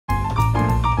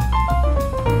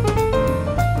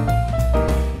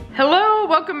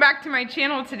welcome back to my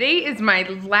channel. Today is my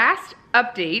last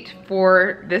update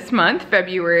for this month,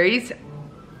 February's,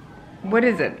 what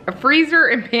is it? A freezer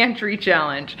and pantry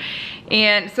challenge.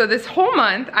 And so this whole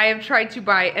month I have tried to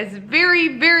buy as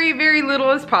very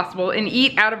little as possible and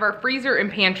eat out of our freezer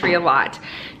and pantry a lot,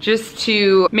 just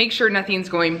to make sure nothing's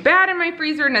going bad in my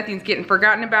freezer, nothing's getting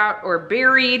forgotten about or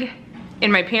buried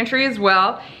in my pantry as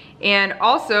well, and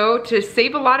also to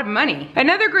save a lot of money.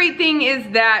 Another great thing is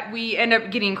that we end up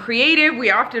getting creative.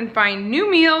 We often find new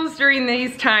meals during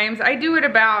these times. I do it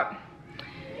about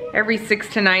every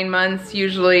 6 to 9 months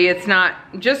usually. It's not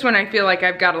just when I feel like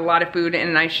I've got a lot of food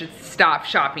and I should stop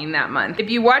shopping that month. If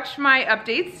you watch my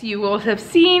updates, you will have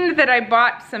seen that I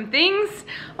bought some things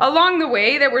along the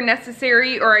way that were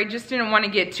necessary, or I just didn't want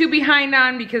to get too behind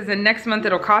on because the next month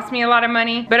it'll cost me a lot of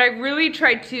money. But I really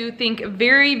tried to think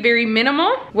very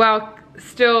minimal while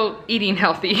still eating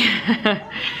healthy.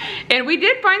 And we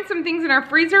did find some things in our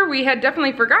freezer we had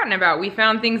definitely forgotten about. We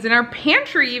found things in our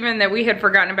pantry even that we had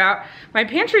forgotten about. My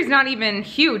pantry's not even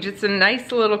huge. It's a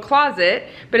nice little closet,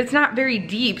 but it's not very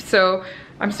deep, so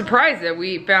I'm surprised that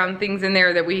we found things in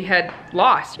there that we had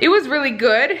lost. It was really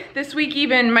good. This week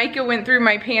even Micah went through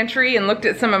my pantry and looked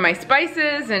at some of my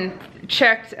spices and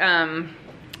checked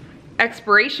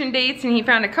expiration dates, and he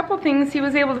found a couple things he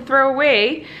was able to throw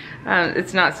away.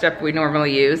 It's not stuff we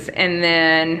normally use. And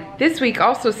then this week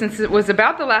also, since it was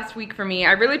about the last week for me,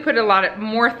 I really put a lot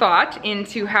more thought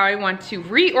into how I want to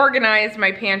reorganize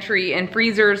my pantry and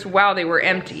freezers while they were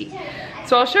empty.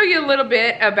 So I'll show you a little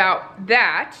bit about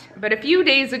that. But a few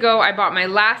days ago, I bought my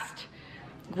last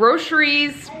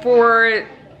groceries for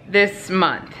this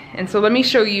month. And so let me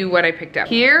show you what I picked up.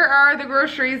 Here are the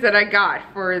groceries that I got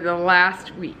for the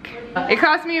last week. It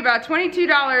cost me about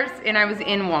 $22 and I was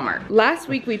in Walmart. Last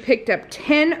week we picked up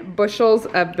 10 bushels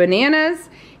of bananas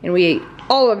and we ate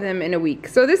all of them in a week.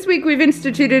 So this week we've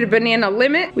instituted a banana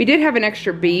limit. We did have an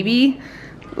extra baby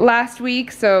last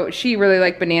week, so she really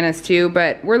liked bananas too,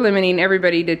 but we're limiting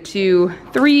everybody to 2,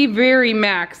 3 very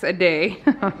max a day.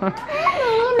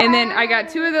 And then I got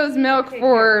 2 of those milk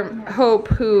for Hope,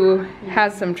 who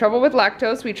has some trouble with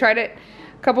lactose. We tried it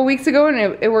a couple weeks ago and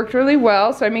it worked really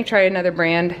well, so I may try another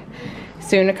brand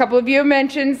soon. A couple of you have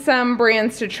mentioned some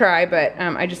brands to try, but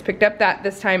I just picked up that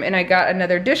this time, and I got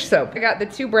another dish soap. I got the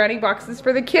 2 brownie boxes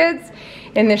for the kids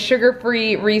and the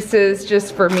sugar-free Reese's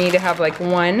just for me to have like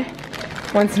one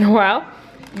once in a while.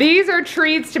 These are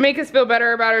treats to make us feel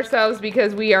better about ourselves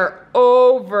because we are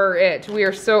over it. We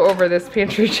are so over this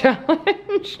pantry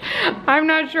challenge. I'm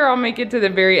not sure I'll make it to the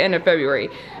very end of February,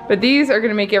 but these are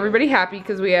gonna make everybody happy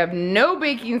because we have no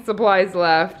baking supplies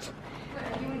left.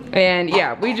 And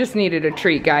yeah, we just needed a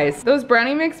treat, guys. Those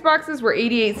brownie mix boxes were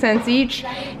 88 cents each,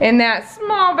 and that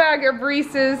small bag of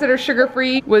Reese's that are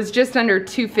sugar-free was just under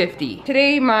 $2.50.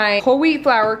 Today, my whole wheat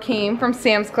flour came from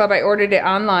Sam's Club. I ordered it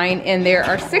online, and there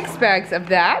are 6 bags of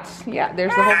that. Yeah,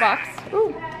 there's the whole box.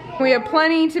 Ooh. We have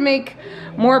plenty to make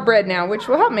more bread now, which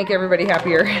will help make everybody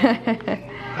happier.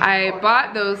 I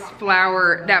bought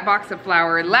that box of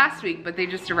flour last week, but they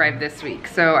just arrived this week.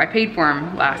 So I paid for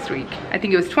them last week. I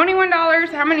think it was $21.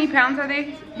 How many pounds are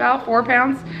they, Belle? 4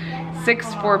 pounds? 6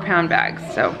 4-pound bags.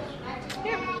 So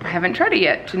yeah, I haven't tried it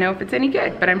yet to know if it's any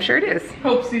good, but I'm sure it is.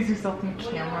 Hope sees herself in the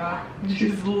camera.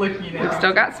 She's looking at We've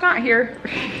still got snot here.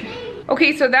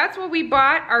 Okay, so that's what we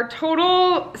bought. Our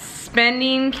total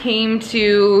spending came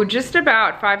to just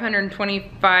about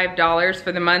 $525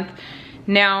 for the month.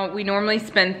 Now, we normally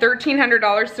spend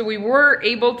 $1,300, so we were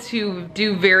able to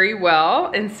do very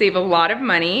well and save a lot of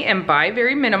money and buy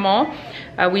very minimal.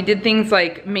 We did things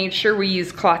like made sure we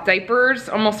use cloth diapers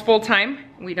almost full time.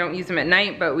 We don't use them at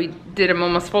night, but we did them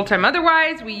almost full time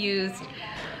otherwise. We used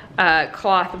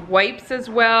cloth wipes as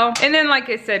well. And then, like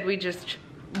I said, we just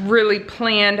really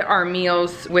planned our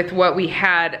meals with what we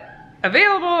had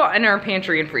available in our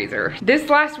pantry and freezer. This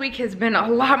last week has been a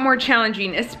lot more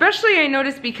challenging, especially I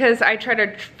noticed because I try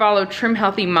to follow Trim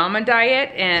Healthy Mama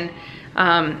diet, and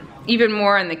even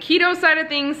more on the keto side of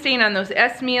things, staying on those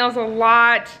S meals a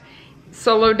lot.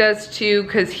 Solo does too,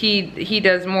 because he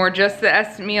does more just the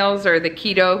S meals or the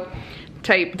keto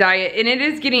type diet, and it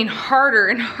is getting harder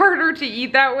and harder to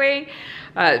eat that way.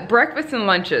 Breakfast and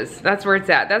lunches, that's where it's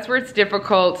at. That's where it's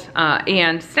difficult,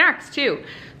 and snacks too.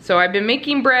 So I've been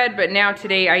making bread, but now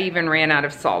today I even ran out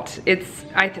of salt.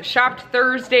 I shopped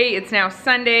Thursday, it's now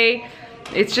Sunday.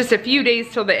 It's just a few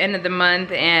days till the end of the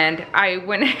month, and I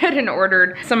went ahead and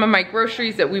ordered some of my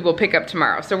groceries that we will pick up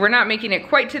tomorrow. So we're not making it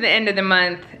quite to the end of the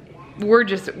month.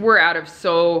 We're out of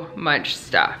so much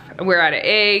stuff. We're out of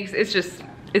eggs.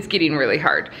 It's getting really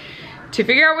hard. to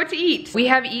figure out what to eat. We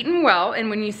have eaten well, and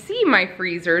when you see my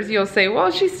freezers, you'll say,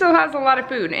 well, she still has a lot of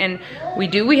food. And we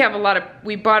do, we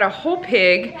bought a whole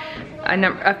pig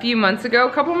a few months ago,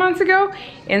 a couple months ago.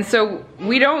 And so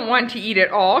we don't want to eat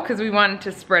it all because we wanted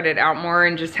to spread it out more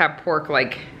and just have pork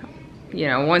like, you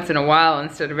know, once in a while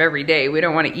instead of every day. We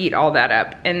don't want to eat all that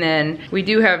up. And then we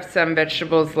do have some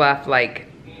vegetables left, like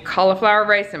cauliflower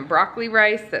rice and broccoli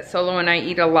rice that Solo and I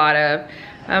eat a lot of.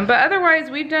 But otherwise,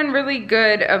 we've done really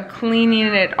good of cleaning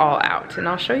it all out, and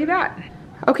I'll show you that.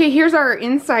 Okay, here's our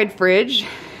inside fridge.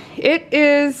 It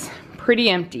is pretty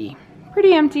empty,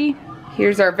 pretty empty.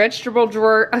 Here's our vegetable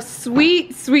drawer. A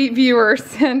sweet, sweet viewer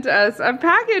sent us a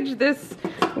package this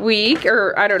week,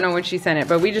 or I don't know when she sent it,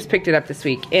 but we just picked it up this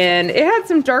week. And it had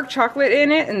some dark chocolate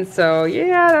in it, and so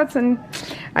yeah,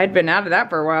 I'd been out of that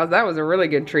for a while. That was a really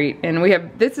good treat. And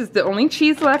this is the only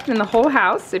cheese left in the whole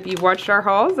house. If you've watched our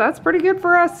hauls, that's pretty good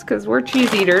for us because we're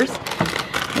cheese eaters.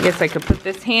 I guess I could put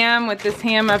this ham with this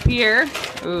ham up here.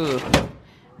 Ooh.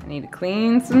 I need to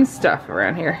clean some stuff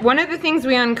around here. One of the things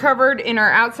we uncovered in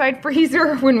our outside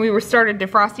freezer when we started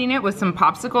defrosting it was some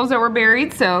popsicles that were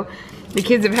buried. So the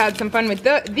kids have had some fun with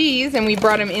these, and we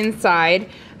brought them inside.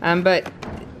 But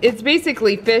it's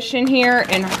basically fish in here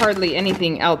and hardly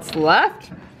anything else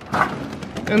left.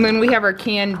 And then we have our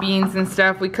canned beans and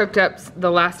stuff. We cooked up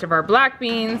the last of our black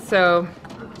beans, so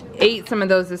ate some of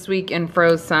those this week and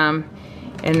froze some.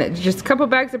 And just a couple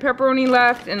bags of pepperoni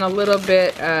left and a little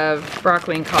bit of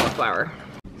broccoli and cauliflower.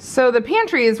 So the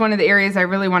pantry is one of the areas I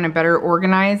really want to better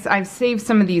organize. I've saved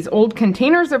some of these old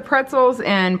containers of pretzels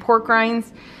and pork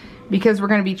rinds because we're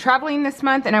going to be traveling this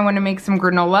month, and I want to make some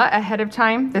granola ahead of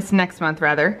time, this next month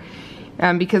rather,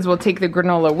 because we'll take the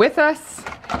granola with us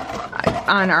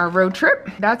on our road trip.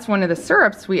 That's one of the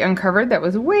syrups we uncovered that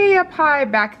was way up high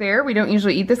back there. We don't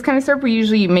usually eat this kind of syrup. We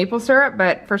usually eat maple syrup,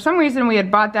 but for some reason we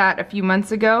had bought that a few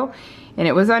months ago and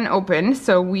it was unopened,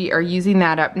 so we are using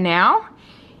that up now.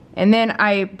 And then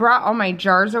I brought all my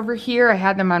jars over here. I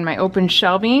had them on my open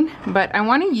shelving, but I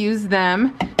want to use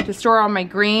them to store all my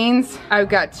grains. I've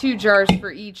got 2 jars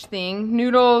for each thing.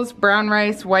 Noodles, brown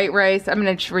rice, white rice. I'm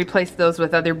going to replace those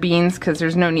with other beans because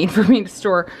there's no need for me to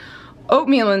store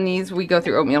oatmeal in these. We go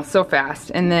through oatmeal so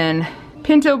fast. And then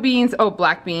pinto beans,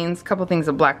 black beans, a couple things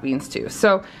of black beans too.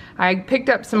 So I picked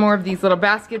up some more of these little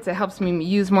baskets. It helps me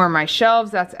use more of my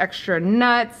shelves. That's extra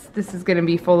nuts. This is gonna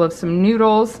be full of some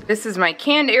noodles. This is my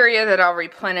canned area that I'll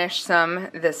replenish some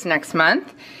this next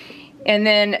month. And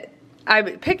then I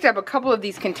picked up a couple of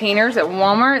these containers at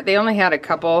Walmart. They only had a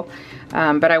couple,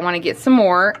 but I wanna get some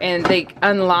more, and they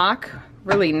unlock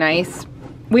really nice.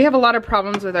 We have a lot of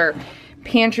problems with our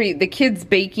pantry, the kids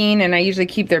baking, and I usually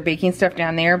keep their baking stuff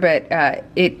down there, but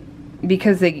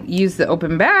because they use the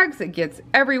open bags, it gets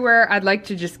everywhere. I'd like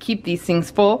to just keep these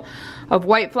things full of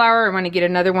white flour. I want to get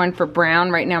another one for brown.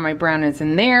 Right now my brown is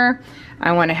in there.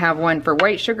 I want to have one for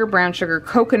white sugar, brown sugar,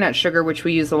 coconut sugar, which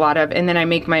we use a lot of, and then I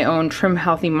make my own Trim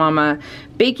Healthy Mama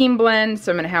baking blend,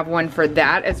 so I'm going to have one for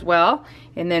that as well.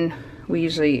 And then I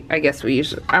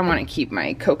want to keep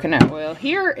my coconut oil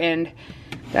here and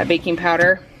that baking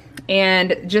powder,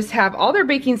 and just have all their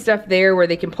baking stuff there where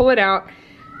they can pull it out,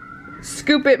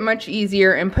 scoop it much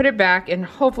easier, and put it back, and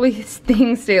hopefully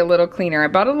things stay a little cleaner. I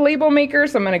bought a label maker,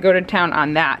 so I'm gonna go to town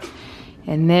on that.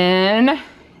 And then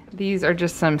these are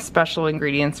just some special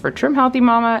ingredients for Trim Healthy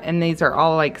Mama, and these are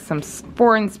all like some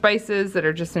foreign spices that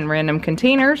are just in random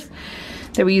containers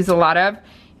that we use a lot of.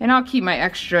 And I'll keep my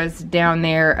extras down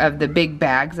there of the big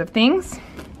bags of things.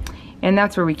 And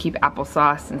that's where we keep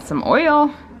applesauce and some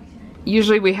oil.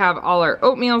 Usually we have all our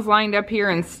oatmeals lined up here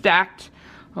and stacked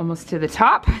almost to the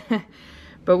top,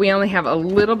 but we only have a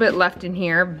little bit left in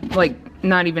here, like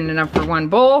not even enough for one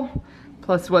bowl,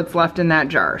 plus what's left in that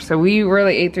jar. So we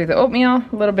really ate through the oatmeal,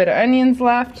 a little bit of onions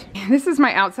left. This is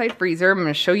my outside freezer. I'm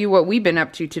gonna show you what we've been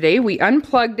up to today. We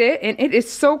unplugged it, and it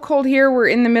is so cold here. We're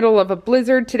in the middle of a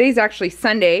blizzard. Today's actually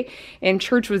Sunday, and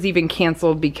church was even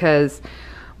canceled because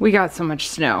we got so much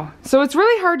snow. So it's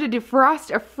really hard to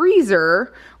defrost a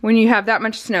freezer when you have that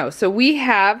much snow. So we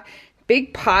have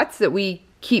big pots that we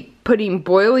keep putting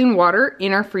boiling water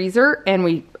in our freezer, and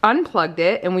we unplugged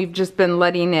it, and we've just been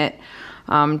letting it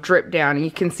drip down. And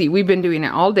you can see we've been doing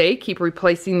it all day, keep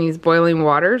replacing these boiling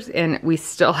waters, and we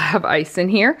still have ice in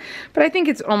here. But I think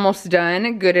it's almost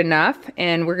done, good enough,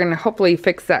 and we're gonna hopefully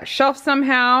fix that shelf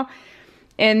somehow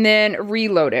and then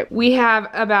reload it. We have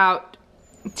about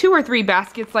 2 or 3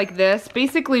 baskets like this.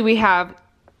 Basically we have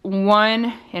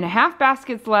 1.5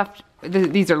 baskets left.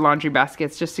 These are laundry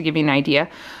baskets, just to give you an idea,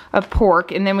 of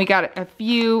pork. And then we got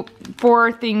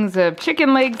 4 things of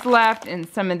chicken legs left, and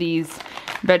some of these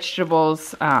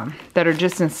vegetables that are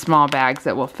just in small bags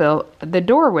that we'll fill the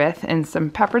door with, and some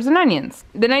peppers and onions.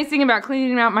 The nice thing about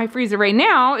cleaning out my freezer right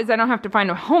now is I don't have to find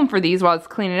a home for these while it's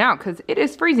cleaning out, because it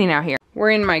is freezing out here.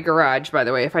 We're in my garage, by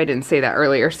the way, if I didn't say that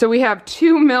earlier. So we have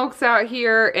 2 milks out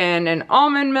here and an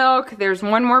almond milk. There's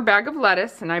 1 more bag of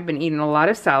lettuce, and I've been eating a lot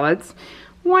of salads.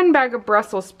 1 bag of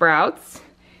Brussels sprouts.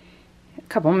 A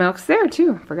couple milks there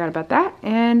too, forgot about that.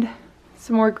 And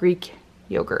some more Greek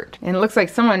yogurt. And it looks like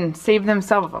someone saved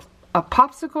themselves a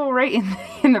popsicle right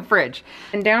in the fridge.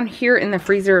 And down here in the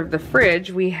freezer of the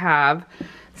fridge, we have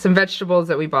some vegetables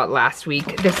that we bought last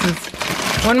week. This is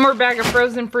 1 more bag of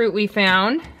frozen fruit we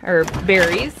found, or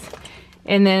berries.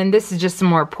 And then this is just some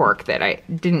more pork that I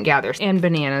didn't gather, and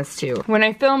bananas too. When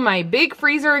I fill my big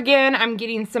freezer again, I'm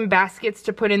getting some baskets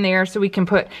to put in there so we can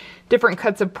put different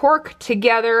cuts of pork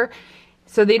together,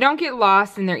 so they don't get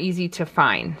lost and they're easy to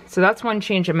find. So that's one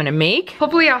change I'm gonna make.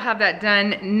 Hopefully I'll have that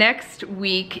done next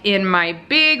week in my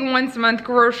big once a month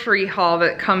grocery haul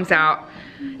that comes out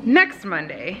next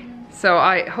Monday. So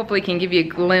I hopefully can give you a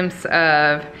glimpse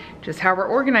of just how we're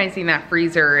organizing that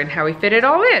freezer and how we fit it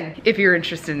all in. If you're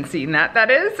interested in seeing that, that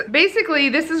is. Basically,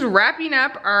 this is wrapping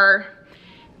up our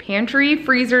pantry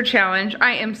freezer challenge.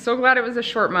 I am so glad it was a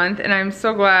short month, and I'm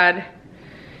so glad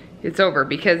it's over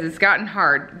because it's gotten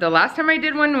hard. The last time I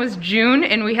did one was June,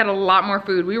 and we had a lot more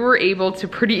food. We were able to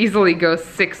pretty easily go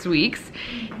 6 weeks.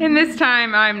 And this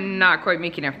time I'm not quite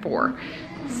making it 4.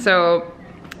 So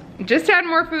just had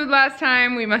more food last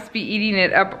time. We must be eating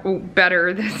it up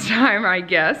better this time, I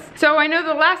guess. So I know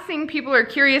the last thing people are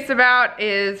curious about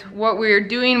is what we're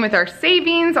doing with our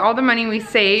savings, all the money we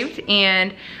saved,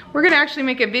 and we're gonna actually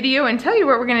make a video and tell you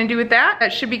what we're gonna do with that.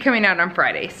 That should be coming out on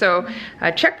Friday. So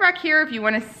check back here if you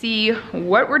wanna see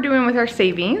what we're doing with our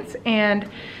savings. And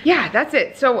yeah, that's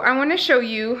it. So I wanna show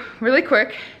you really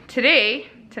quick,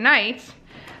 tonight,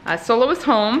 Solo is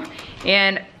home,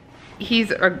 and he's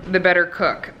the better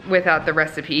cook without the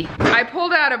recipe. I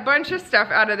pulled out a bunch of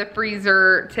stuff out of the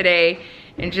freezer today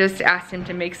and just asked him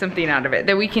to make something out of it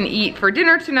that we can eat for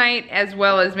dinner tonight, as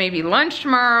well as maybe lunch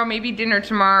tomorrow, maybe dinner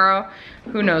tomorrow,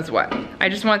 who knows what. I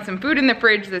just want some food in the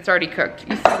fridge that's already cooked.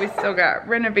 You see we still got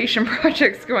renovation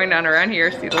projects going on around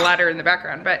here. See the ladder in the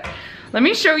background, but let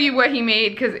me show you what he made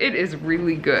because it is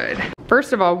really good.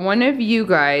 First of all, one of you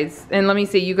guys, and let me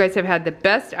say you guys have had the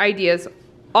best ideas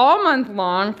all month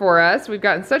long for us. We've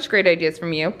gotten such great ideas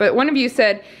from you, but one of you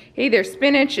said, hey, there's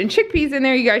spinach and chickpeas in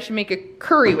there. You guys should make a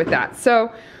curry with that. So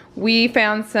we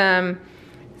found some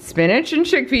spinach and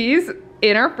chickpeas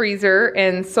in our freezer,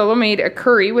 and Solo made a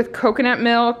curry with coconut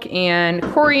milk and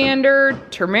coriander,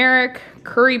 turmeric,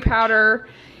 curry powder,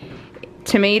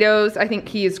 tomatoes. I think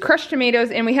he used crushed tomatoes,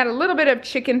 and we had a little bit of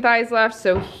chicken thighs left,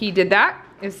 so he did that.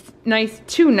 It's nice,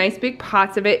 2 nice big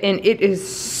pots of it, and it is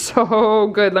so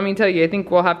good. Let me tell you, I think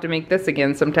we'll have to make this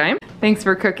again sometime. Thanks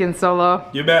for cooking, Solo.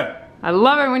 You bet. I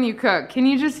love it when you cook. Can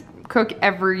you just cook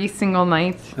every single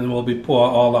night? And we'll be poor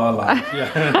all our lives.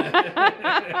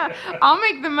 Yeah. I'll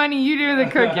make the money, you do the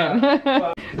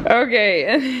cooking. Okay,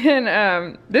 and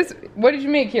then this, what did you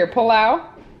make here? Palau?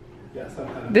 Yes,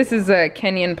 this is a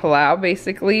Kenyan palau,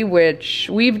 basically,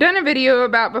 which we've done a video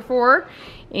about before,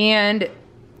 and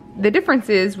the difference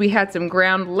is we had some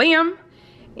ground lamb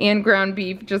and ground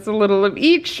beef, just a little of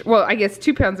each. Well, I guess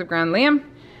 2 pounds of ground lamb,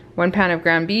 1 pound of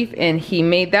ground beef, and he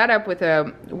made that up with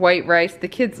a white rice. The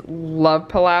kids love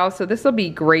palau, so this will be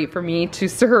great for me to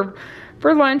serve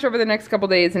for lunch over the next couple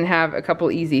days and have a couple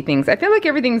easy things. I feel like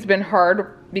everything's been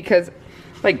hard because,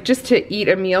 like, just to eat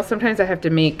a meal, sometimes I have to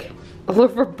make a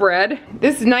loaf of bread.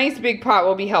 This nice big pot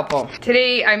will be helpful.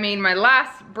 Today I made my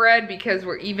last bread because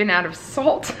we're even out of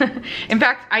salt. In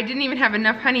fact, I didn't even have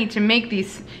enough honey to make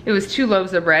these. It was 2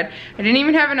 loaves of bread. I didn't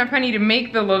even have enough honey to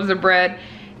make the loaves of bread,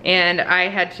 and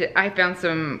I found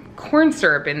some corn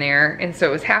syrup in there, and so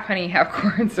it was half honey, half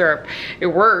corn syrup. It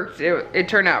worked. It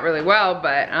turned out really well,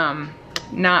 but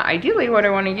not ideally what I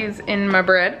want to use in my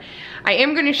bread. I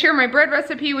am going to share my bread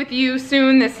recipe with you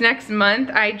soon this next month.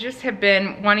 I just have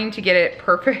been wanting to get it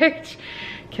perfect.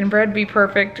 Can bread be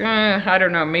perfect? I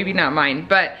don't know, maybe not mine,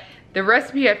 but the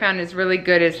recipe I found is really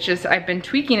good. It's just I've been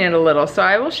tweaking it a little, so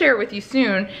I will share it with you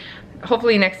soon,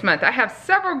 hopefully next month. I have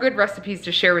several good recipes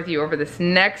to share with you over this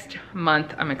next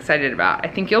month I'm excited about. I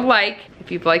think you'll like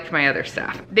if you've liked my other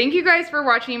stuff. Thank you guys for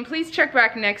watching. Please check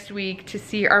back next week to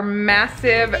see our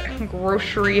massive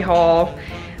grocery haul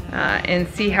and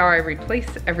see how I replace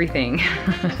everything.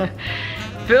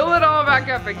 Fill it all back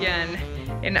up again.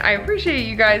 And I appreciate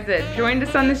you guys that joined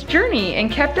us on this journey and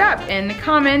kept up and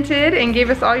commented and gave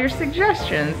us all your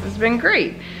suggestions. It's been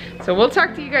great. So we'll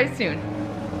talk to you guys soon.